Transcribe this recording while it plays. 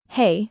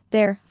Hey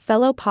there,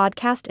 fellow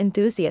podcast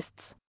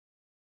enthusiasts.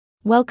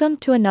 Welcome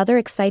to another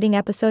exciting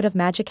episode of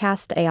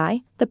Magicast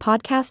AI, the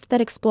podcast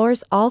that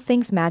explores all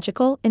things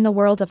magical in the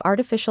world of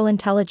artificial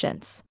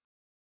intelligence.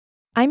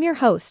 I'm your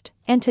host,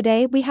 and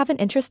today we have an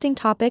interesting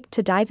topic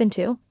to dive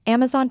into: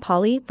 Amazon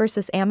Polly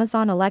versus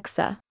Amazon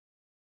Alexa.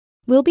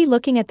 We'll be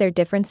looking at their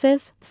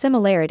differences,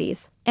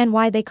 similarities, and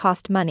why they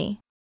cost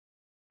money.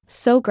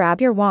 So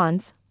grab your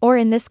wands, or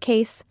in this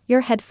case,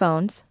 your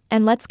headphones,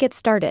 and let's get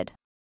started.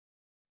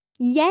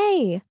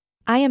 Yay!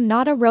 I am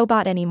not a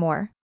robot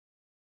anymore.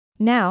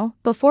 Now,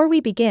 before we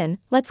begin,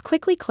 let's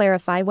quickly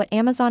clarify what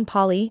Amazon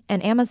Polly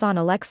and Amazon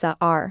Alexa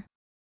are.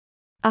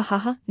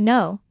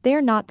 No, they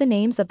are not the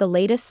names of the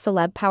latest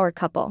celeb power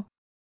couple.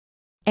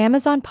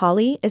 Amazon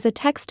Polly is a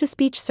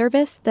text-to-speech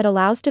service that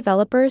allows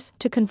developers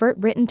to convert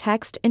written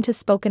text into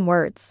spoken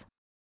words.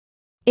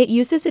 It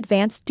uses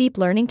advanced deep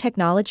learning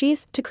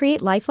technologies to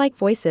create lifelike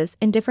voices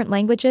in different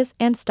languages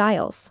and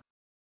styles.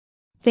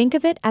 Think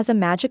of it as a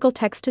magical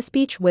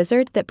text-to-speech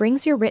wizard that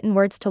brings your written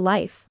words to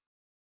life.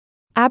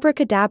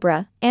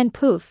 Abracadabra, and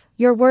poof,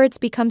 your words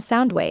become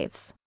sound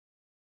waves.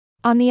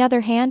 On the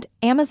other hand,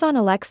 Amazon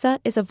Alexa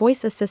is a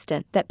voice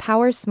assistant that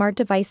powers smart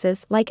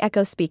devices like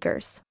Echo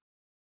speakers.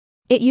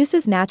 It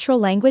uses natural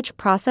language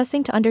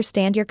processing to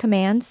understand your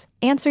commands,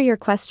 answer your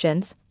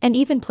questions, and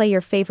even play your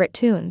favorite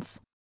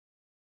tunes.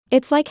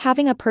 It's like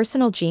having a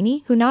personal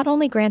genie who not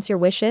only grants your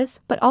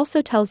wishes but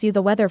also tells you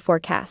the weather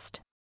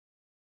forecast.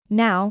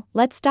 Now,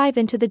 let's dive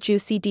into the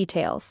juicy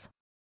details.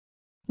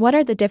 What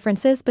are the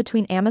differences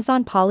between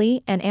Amazon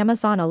Polly and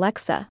Amazon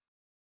Alexa?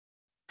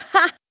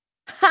 Ha!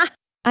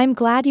 I'm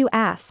glad you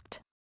asked.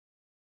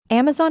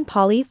 Amazon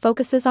Polly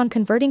focuses on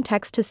converting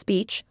text to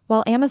speech,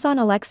 while Amazon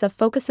Alexa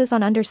focuses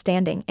on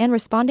understanding and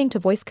responding to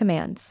voice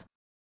commands.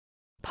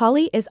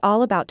 Polly is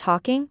all about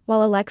talking,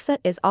 while Alexa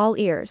is all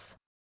ears.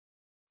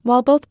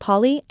 While both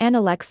Polly and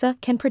Alexa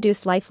can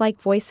produce lifelike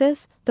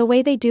voices, the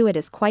way they do it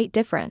is quite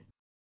different.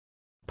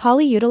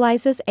 Polly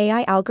utilizes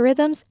AI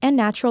algorithms and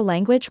natural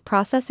language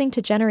processing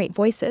to generate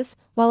voices,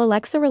 while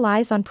Alexa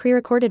relies on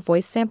pre-recorded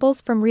voice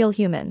samples from real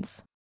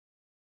humans.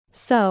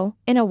 So,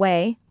 in a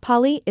way,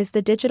 Polly is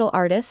the digital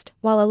artist,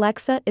 while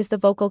Alexa is the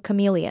vocal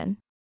chameleon.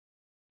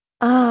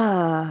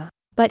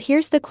 But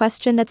here's the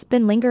question that's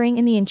been lingering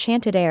in the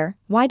enchanted air: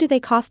 why do they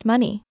cost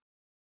money?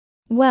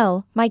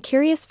 Well, my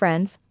curious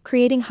friends,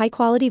 creating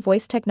high-quality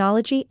voice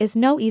technology is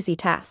no easy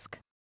task.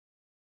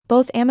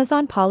 Both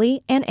Amazon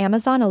Polly and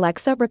Amazon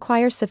Alexa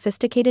require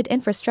sophisticated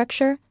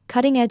infrastructure,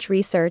 cutting-edge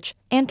research,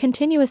 and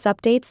continuous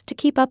updates to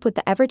keep up with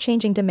the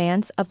ever-changing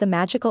demands of the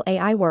magical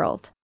AI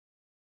world.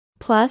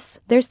 Plus,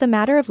 there's the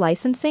matter of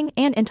licensing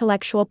and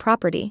intellectual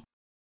property.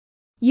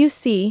 You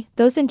see,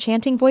 those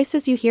enchanting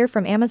voices you hear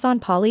from Amazon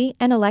Polly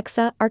and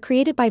Alexa are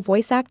created by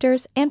voice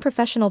actors and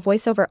professional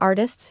voiceover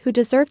artists who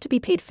deserve to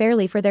be paid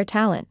fairly for their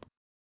talent.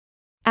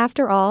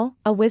 After all,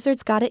 a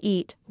wizard's gotta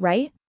eat,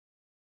 right?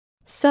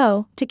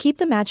 So, to keep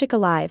the magic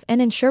alive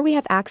and ensure we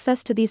have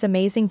access to these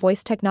amazing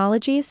voice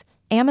technologies,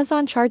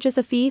 Amazon charges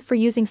a fee for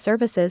using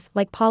services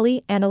like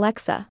Polly and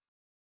Alexa.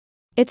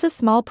 It's a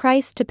small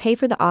price to pay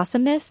for the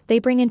awesomeness they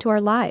bring into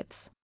our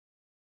lives.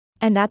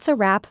 And that's a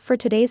wrap for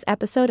today's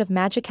episode of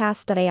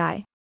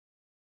Magicast.ai.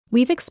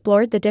 We've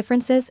explored the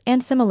differences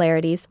and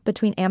similarities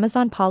between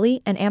Amazon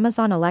Polly and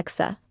Amazon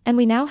Alexa, and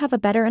we now have a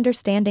better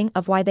understanding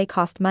of why they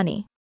cost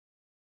money.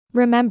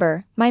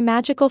 Remember, my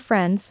magical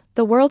friends,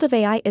 the world of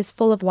AI is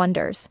full of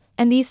wonders,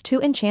 and these two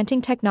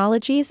enchanting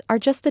technologies are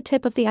just the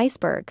tip of the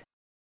iceberg.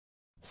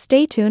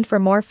 Stay tuned for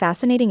more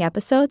fascinating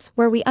episodes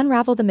where we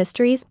unravel the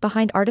mysteries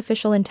behind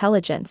artificial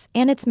intelligence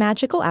and its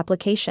magical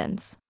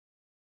applications.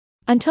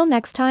 Until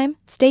next time,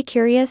 stay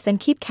curious and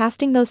keep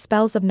casting those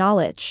spells of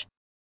knowledge.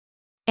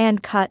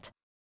 And cut.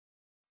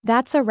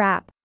 That's a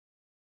wrap.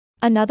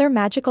 Another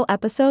magical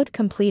episode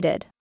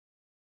completed.